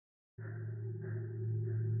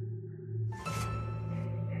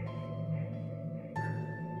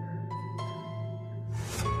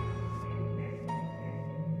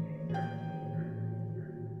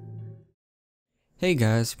Hey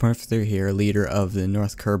guys, Arthur here, leader of the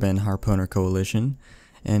North Kerbal Harpooner Coalition,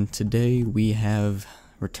 and today we have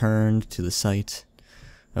returned to the site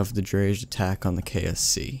of the Drage attack on the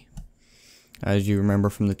KSC. As you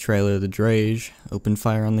remember from the trailer, the Drage opened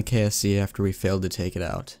fire on the KSC after we failed to take it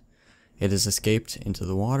out. It has escaped into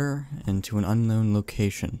the water and to an unknown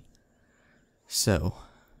location. So,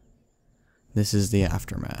 this is the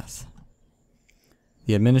aftermath.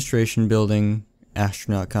 The administration building,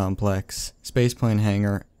 astronaut complex, spaceplane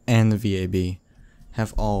hangar, and the VAB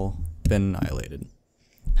have all been annihilated.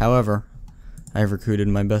 However, I've recruited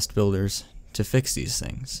my best builders to fix these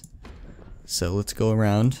things. So let's go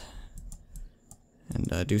around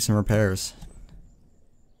and do some repairs.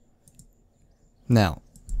 Now,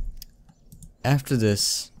 after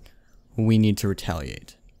this, we need to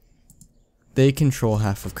retaliate. They control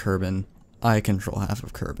half of Kerbal, I control half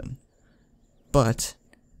of Kerbal. But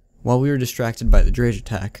while we were distracted by the Drage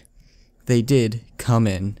attack, they did come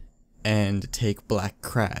in and take black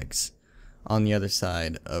Krags on the other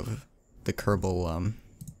side of the Kerbal,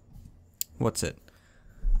 what's it?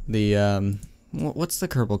 The, what's the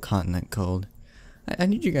Kerbal continent called? I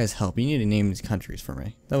need you guys' help. You need to name these countries for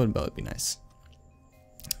me. That would both be nice.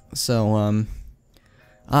 So,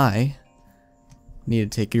 I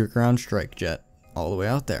need to take your ground strike jet all the way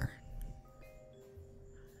out there.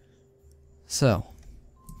 So,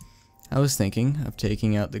 I was thinking of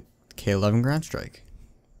taking out the K-11 ground strike.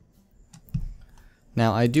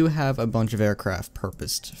 Now, I do have a bunch of aircraft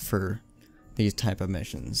purposed for these type of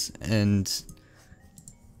missions, and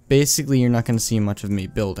basically you're not going to see much of me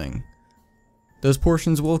building. Those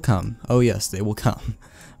portions will come. Oh yes, they will come.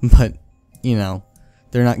 But, you know,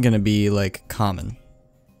 they're not going to be, like, common.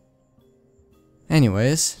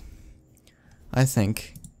 Anyways, I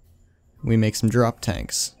think we make some drop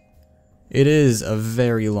tanks. It is a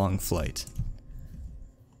very long flight.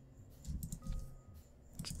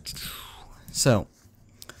 So,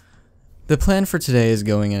 the plan for today is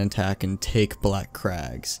going and attack and take black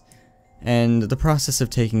Krags. And the process of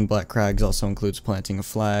taking black Krags also includes planting a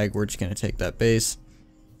flag. We're just going to take that base.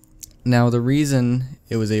 Now, the reason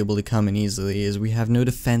it was able to come in easily is we have no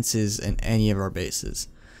defenses in any of our bases.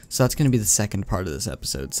 So that's going to be the second part of this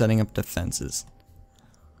episode, setting up defenses.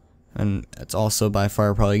 And it's also by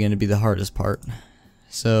far probably going to be the hardest part.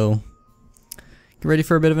 So, get ready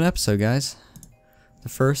for a bit of an episode, guys. The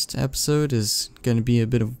first episode is going to be a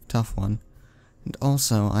bit of a tough one. And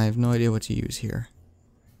also, I have no idea what to use here.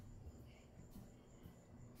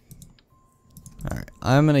 Alright,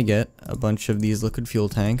 I'm going to get a bunch of these liquid fuel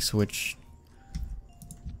tanks, which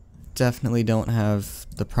definitely don't have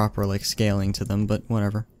the proper, like, scaling to them, but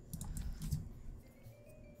whatever.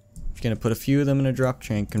 Gonna put a few of them in a drop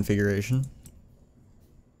tank configuration.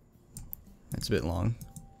 That's a bit long.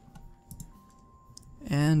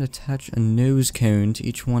 And attach a nose cone to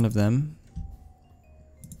each one of them.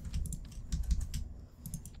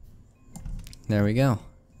 There we go.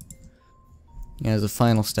 As a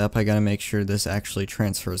final step, I gotta make sure this actually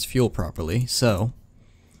transfers fuel properly, so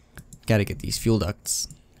gotta get these fuel ducts.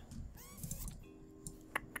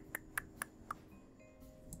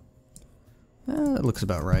 That looks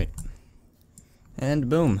about right. And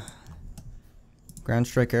boom. Ground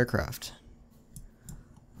strike aircraft.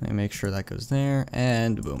 Let me make sure that goes there,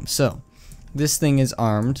 and boom. So, this thing is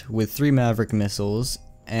armed with 3 Maverick missiles,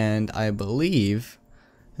 and I believe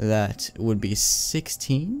that would be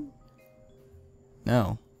 16?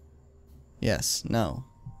 No. Yes, no.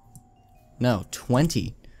 No,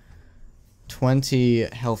 20. 20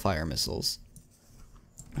 Hellfire missiles.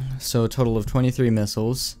 So a total of 23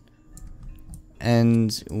 missiles.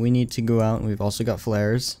 And we need to go out, and we've also got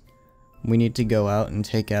flares. We need to go out and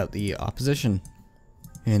take out the opposition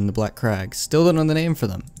in the black Krags. Still don't know the name for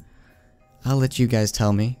them. I'll let you guys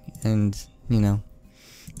tell me, and, you know,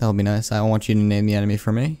 that'll be nice. I want you to name the enemy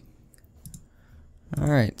for me.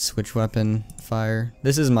 Alright, switch weapon, fire.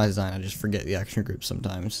 This is my design, I just forget the action group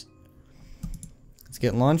sometimes. Let's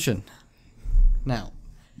get launching. Now,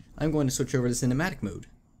 I'm going to switch over to cinematic mode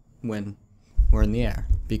when we're in the air,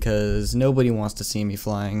 because nobody wants to see me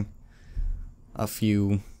flying a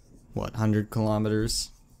few, 100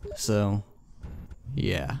 kilometers, so,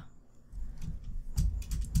 yeah.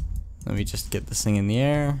 Let me just get this thing in the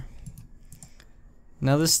air.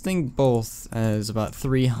 Now this thing both has about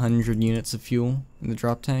 300 units of fuel in the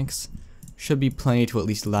drop tanks. Should be plenty to at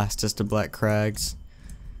least last us to black Krags.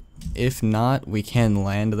 If not, we can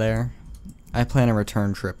land there. I plan a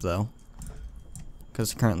return trip though,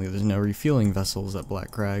 because currently there's no refueling vessels at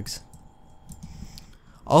Black Krags.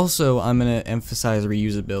 Also, I'm going to emphasize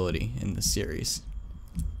reusability in this series.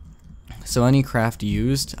 So any craft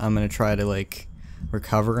used, I'm going to try to, like,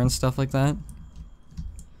 recover and stuff like that.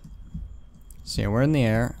 So yeah, we're in the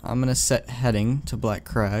air. I'm gonna set heading to Black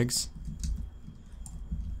Krags.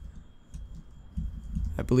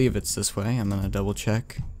 I believe it's this way. I'm gonna double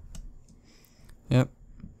check. Yep.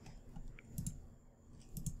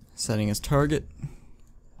 Setting as target.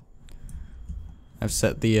 I've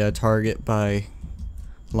set the target by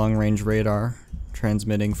long range radar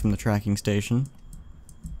transmitting from the tracking station.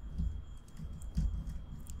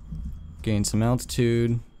 Gain some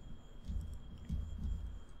altitude.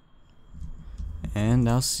 And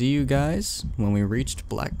I'll see you guys when we reached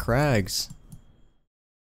Black Krags.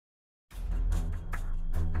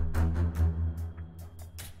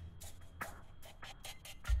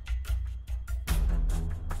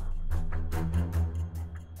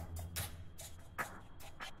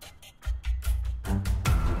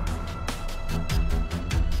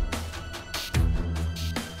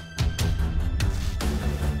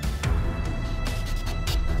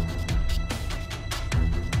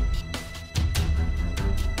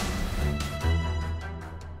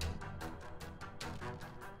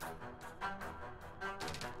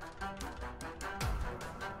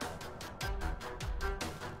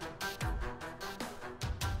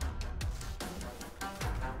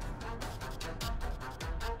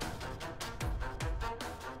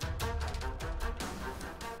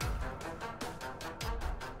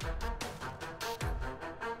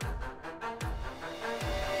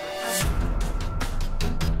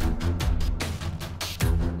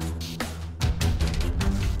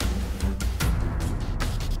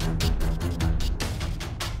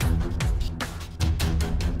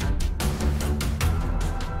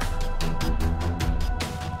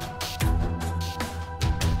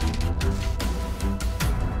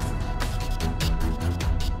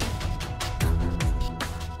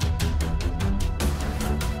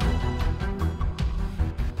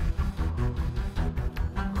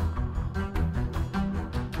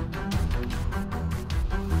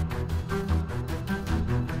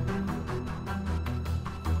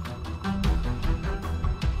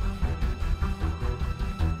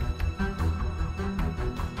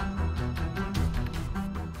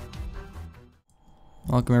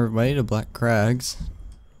 Welcome everybody to Black Krags.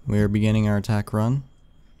 We are beginning our attack run.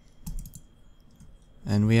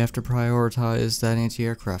 And we have to prioritize that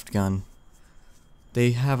anti-aircraft gun.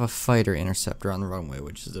 They have a fighter interceptor on the runway,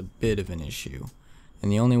 which is a bit of an issue.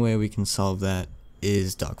 And the only way we can solve that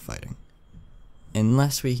is dogfighting.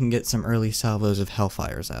 Unless we can get some early salvos of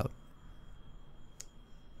Hellfires out.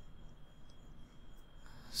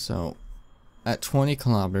 So, at 20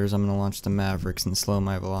 kilometers, I'm going to launch the Mavericks and slow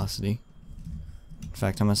my velocity. In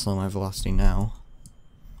fact, I'm going to slow my velocity now.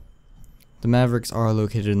 The Mavericks are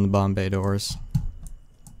located in the bomb bay doors,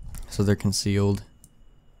 so they're concealed.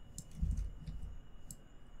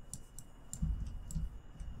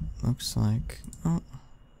 Looks like... oh.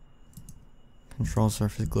 Control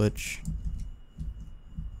surface glitch.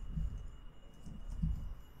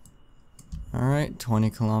 Alright, 20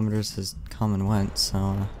 kilometers has come and went,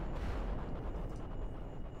 so...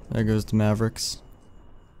 there goes the Mavericks.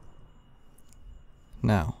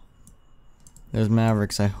 Now, there's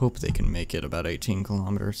Mavericks. I hope they can make it about 18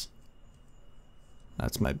 kilometers.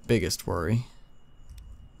 That's my biggest worry.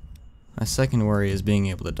 My second worry is being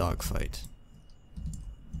able to dogfight.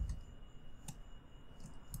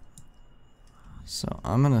 So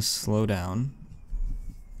I'm gonna slow down.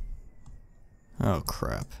 Oh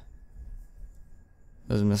crap.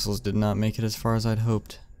 Those missiles did not make it as far as I'd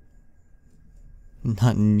hoped.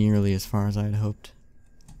 Not nearly as far as I'd hoped.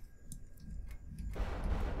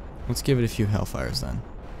 Let's give it a few Hellfires then.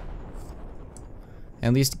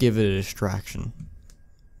 At least give it a distraction.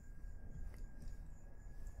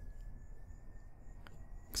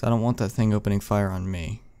 Because I don't want that thing opening fire on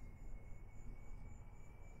me.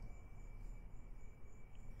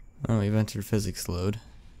 Oh, we've entered physics load.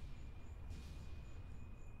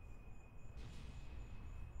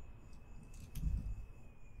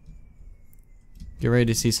 Get ready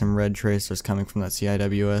to see some red tracers coming from that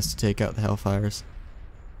CIWS to take out the Hellfires.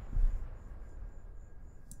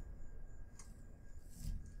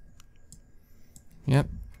 Yep.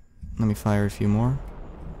 Let me fire a few more.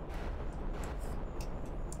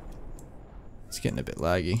 It's getting a bit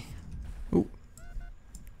laggy. Ooh.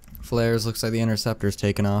 Flares, looks like the interceptor's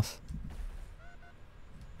taken off.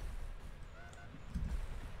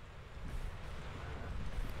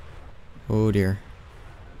 Oh dear.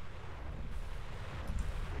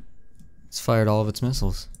 It's fired all of its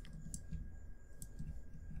missiles.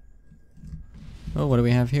 Oh, what do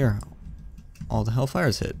we have here? All the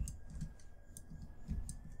Hellfires hit.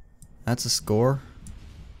 That's a score.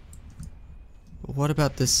 What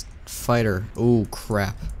about this fighter? Oh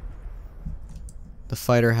crap. The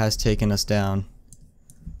fighter has taken us down.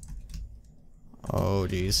 Oh,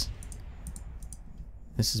 jeez.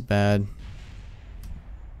 This is bad.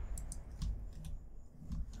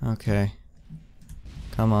 Okay.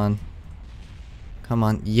 Come on. Come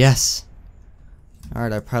on. Yes!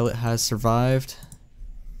 Alright, our pilot has survived.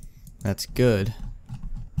 That's good.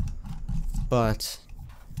 But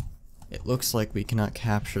it looks like we cannot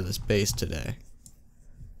capture this base today.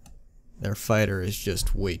 Their fighter is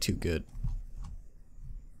just way too good.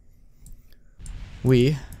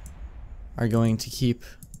 We are going to keep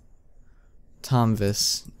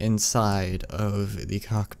Tomvis inside of the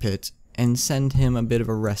cockpit and send him a bit of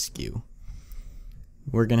a rescue.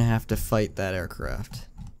 We're gonna have to fight that aircraft.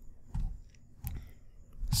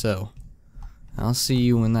 So, I'll see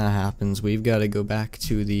you when that happens. We've got to go back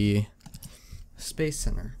to the Space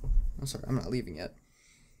Center. I'm sorry, I'm not leaving yet.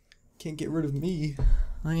 Can't get rid of me.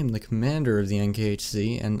 I am the commander of the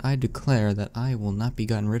NKHC, and I declare that I will not be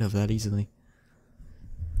gotten rid of that easily.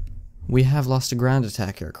 We have lost a ground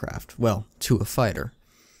attack aircraft. Well, to a fighter.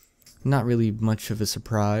 Not really much of a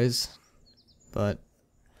surprise, but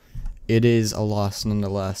it is a loss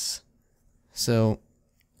nonetheless. So,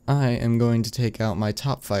 I am going to take out my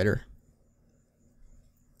top fighter.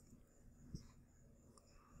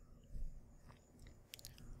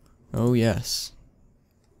 Oh yes.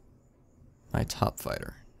 My top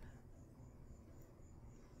fighter.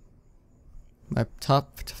 My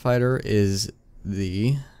top fighter is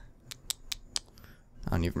the...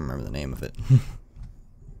 I don't even remember the name of it.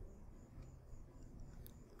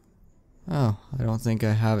 Oh, I don't think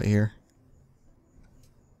I have it here.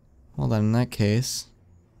 Well then, in that case,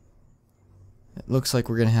 it looks like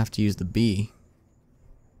we're gonna have to use the B.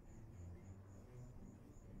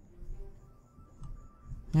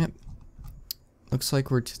 Yep. Looks like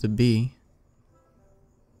we're to the B.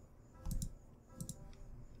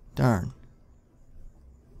 Darn.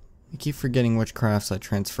 I keep forgetting which crafts I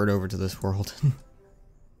transferred over to this world.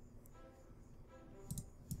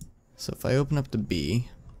 So if I open up the B...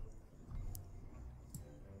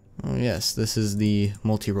 Oh yes, this is the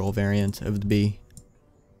multi-role variant of the B.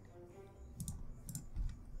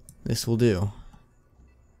 This will do.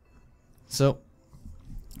 So,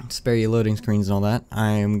 spare you loading screens and all that,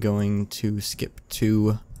 I am going to skip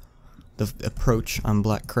to the approach on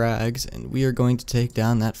Black Krags, and we are going to take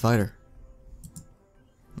down that fighter.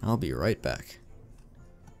 I'll be right back.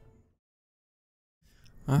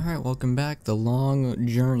 Alright, welcome back. The long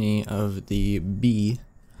journey of the B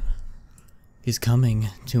is coming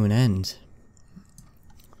to an end.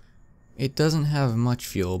 It doesn't have much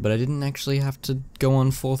fuel, but I didn't actually have to go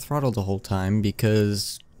on full throttle the whole time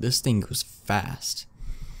because this thing goes fast.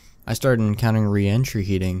 I started encountering re-entry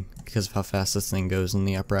heating because of how fast this thing goes in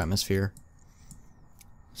the upper atmosphere.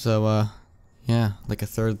 So, yeah, like a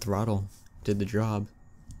third throttle did the job.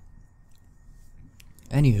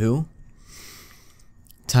 Anywho,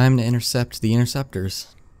 time to intercept the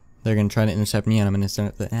interceptors. They're gonna try to intercept me, and I'm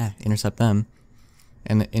gonna intercept them.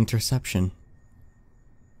 And the interception.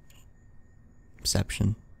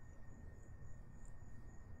 Perception.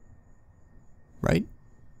 Right?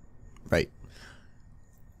 Right.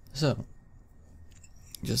 So,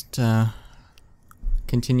 just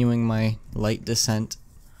continuing my light descent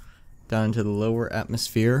down into the lower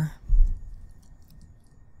atmosphere.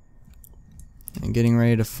 And getting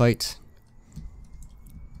ready to fight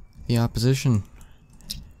the opposition.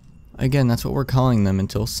 Again, that's what we're calling them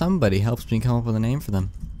until somebody helps me come up with a name for them.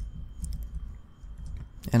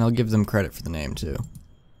 And I'll give them credit for the name too.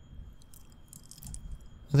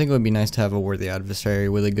 I think it would be nice to have a worthy adversary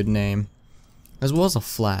with a good name. As well as a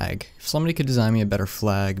flag. If somebody could design me a better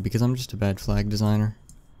flag, because I'm just a bad flag designer.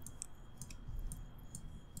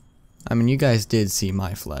 I mean, you guys did see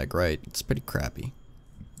my flag, right? It's pretty crappy.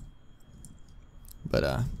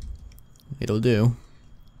 But, it'll do.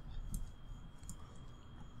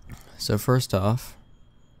 So first off...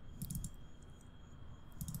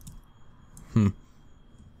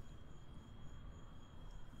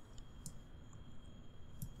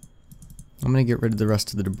 I'm gonna get rid of the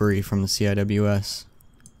rest of the debris from the CIWS.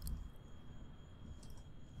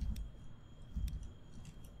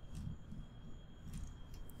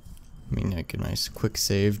 I mean, like a nice quick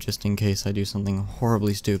save just in case I do something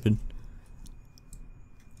horribly stupid.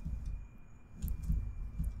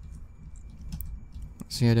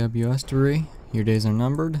 CIWS debris, your days are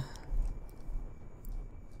numbered.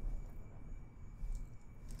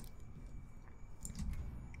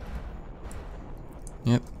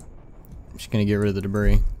 Yep. I'm just gonna get rid of the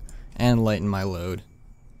debris and lighten my load.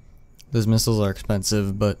 Those missiles are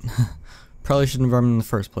expensive, but probably shouldn't have armed them in the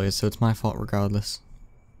first place, so it's my fault regardless.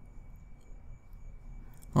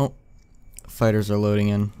 Oh, fighters are loading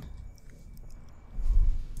in.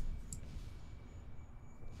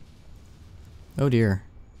 Oh dear.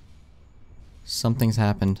 Something's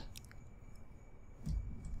happened.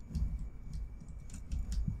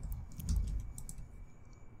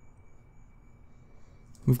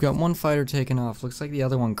 We've got one fighter taken off. Looks like the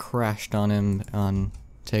other one crashed on him on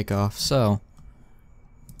takeoff, so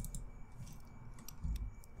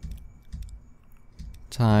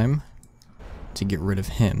time to get rid of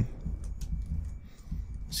him.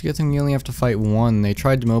 It's a good thing we only have to fight one. They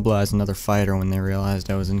tried to mobilize another fighter when they realized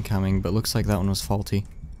I was incoming, but looks like that one was faulty.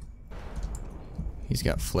 He's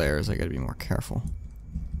got flares, I gotta be more careful.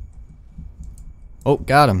 Oh,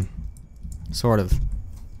 got him. Sort of.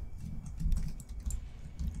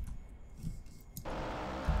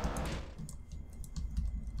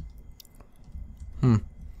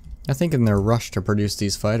 I think in their rush to produce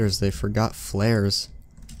these fighters, they forgot flares.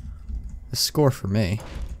 A score for me.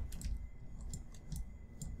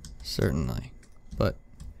 Certainly. But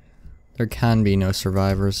there can be no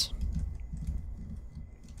survivors.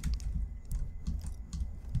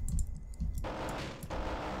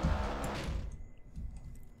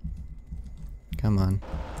 Come on.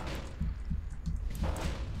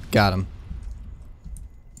 Got him.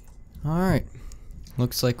 Alright.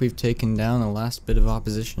 Looks like we've taken down the last bit of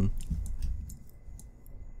opposition.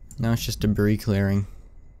 Now it's just debris clearing.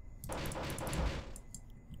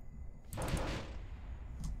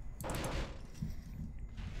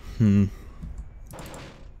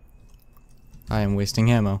 I am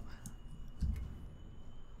wasting ammo.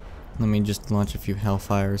 Let me just launch a few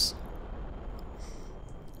hellfires.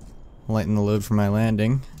 Lighten the load for my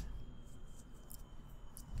landing.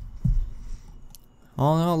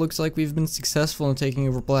 All in all, looks like we've been successful in taking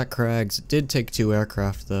over Black Krags. It did take 2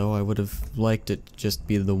 aircraft, though. I would have liked it to just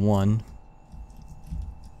be the 1.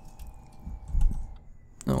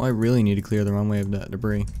 Oh, I really need to clear the runway of that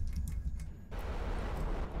debris.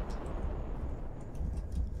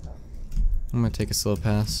 I'm gonna take a slow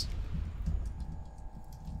pass.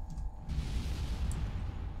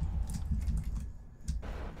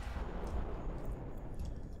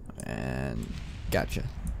 And gotcha.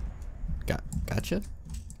 Gotcha.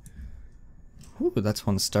 Ooh, that's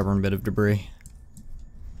one stubborn bit of debris.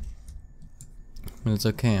 But it's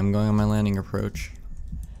okay, I'm going on my landing approach.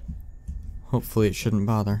 Hopefully it shouldn't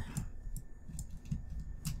bother.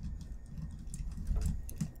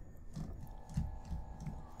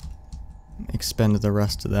 Expend the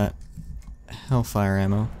rest of that hellfire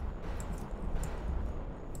ammo.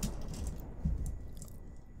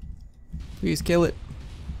 Please kill it.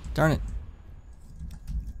 Darn it.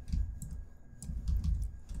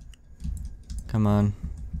 Come on.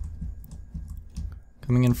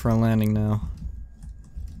 Coming in for a landing now.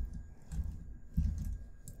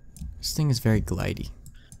 This thing is very glidey.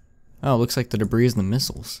 Oh, looks like the debris is the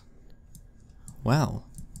missiles. Wow.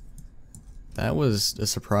 That was a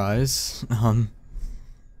surprise. But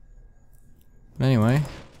anyway.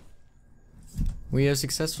 We have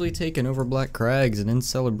successfully taken over Black Krags, and in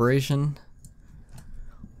celebration,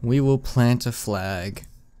 we will plant a flag.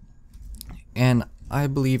 And I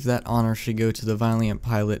believe that honor should go to the valiant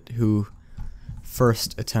pilot who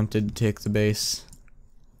first attempted to take the base.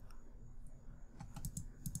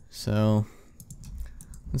 So,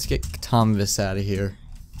 let's get Tomvis out of here.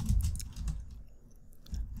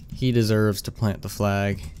 He deserves to plant the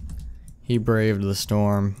flag. He braved the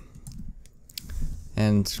storm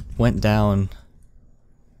and went down.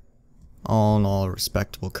 All in all, a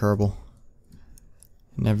respectable Kerbal.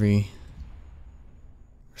 In every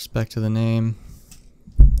respect to the name.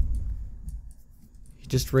 He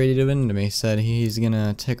just radioed into me, said he's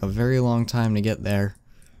gonna take a very long time to get there.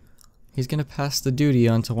 He's gonna pass the duty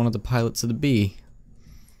on to one of the pilots of the B.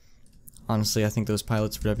 Honestly, I think those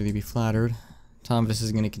pilots would definitely be flattered. Tomvis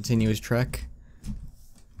is gonna continue his trek.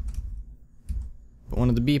 But one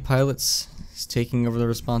of the B pilots is taking over the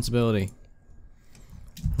responsibility.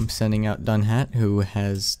 I'm sending out Dunhat, who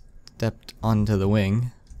has stepped onto the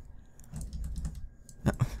wing.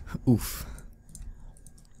 Oof.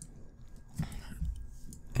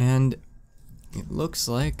 And it looks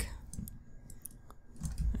like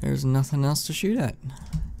there's nothing else to shoot at.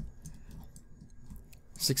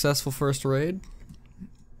 Successful first raid.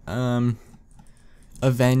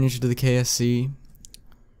 Avenged the KSC.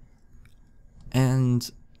 And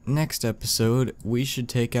next episode, we should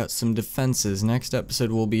take out some defenses. Next episode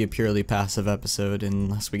will be a purely passive episode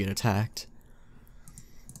unless we get attacked.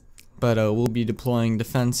 But we'll be deploying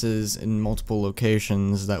defenses in multiple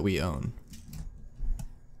locations that we own.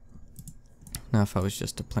 Now if I was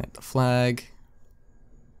just to plant the flag.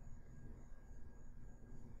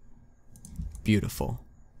 Beautiful.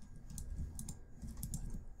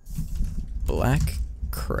 black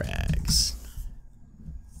Krags.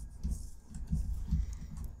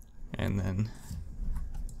 And then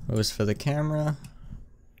pose for the camera.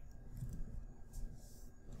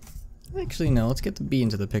 Actually, no, let's get the bee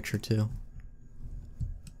into the picture too.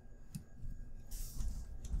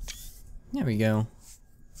 There we go.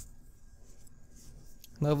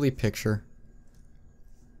 Lovely picture.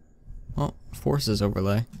 Oh, forces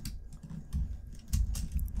overlay.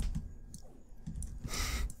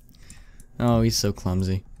 Oh, he's so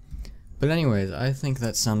clumsy. But anyways, I think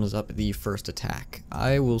that sums up the first attack.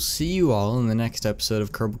 I will see you all in the next episode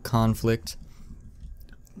of Kerbal Konflict.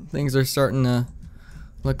 Things are starting to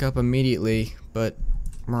look up immediately, but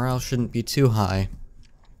morale shouldn't be too high,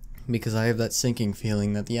 because I have that sinking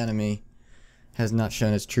feeling that the enemy has not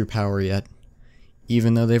shown its true power yet,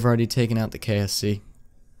 even though they've already taken out the KSC.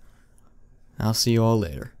 I'll see you all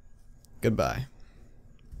later. Goodbye.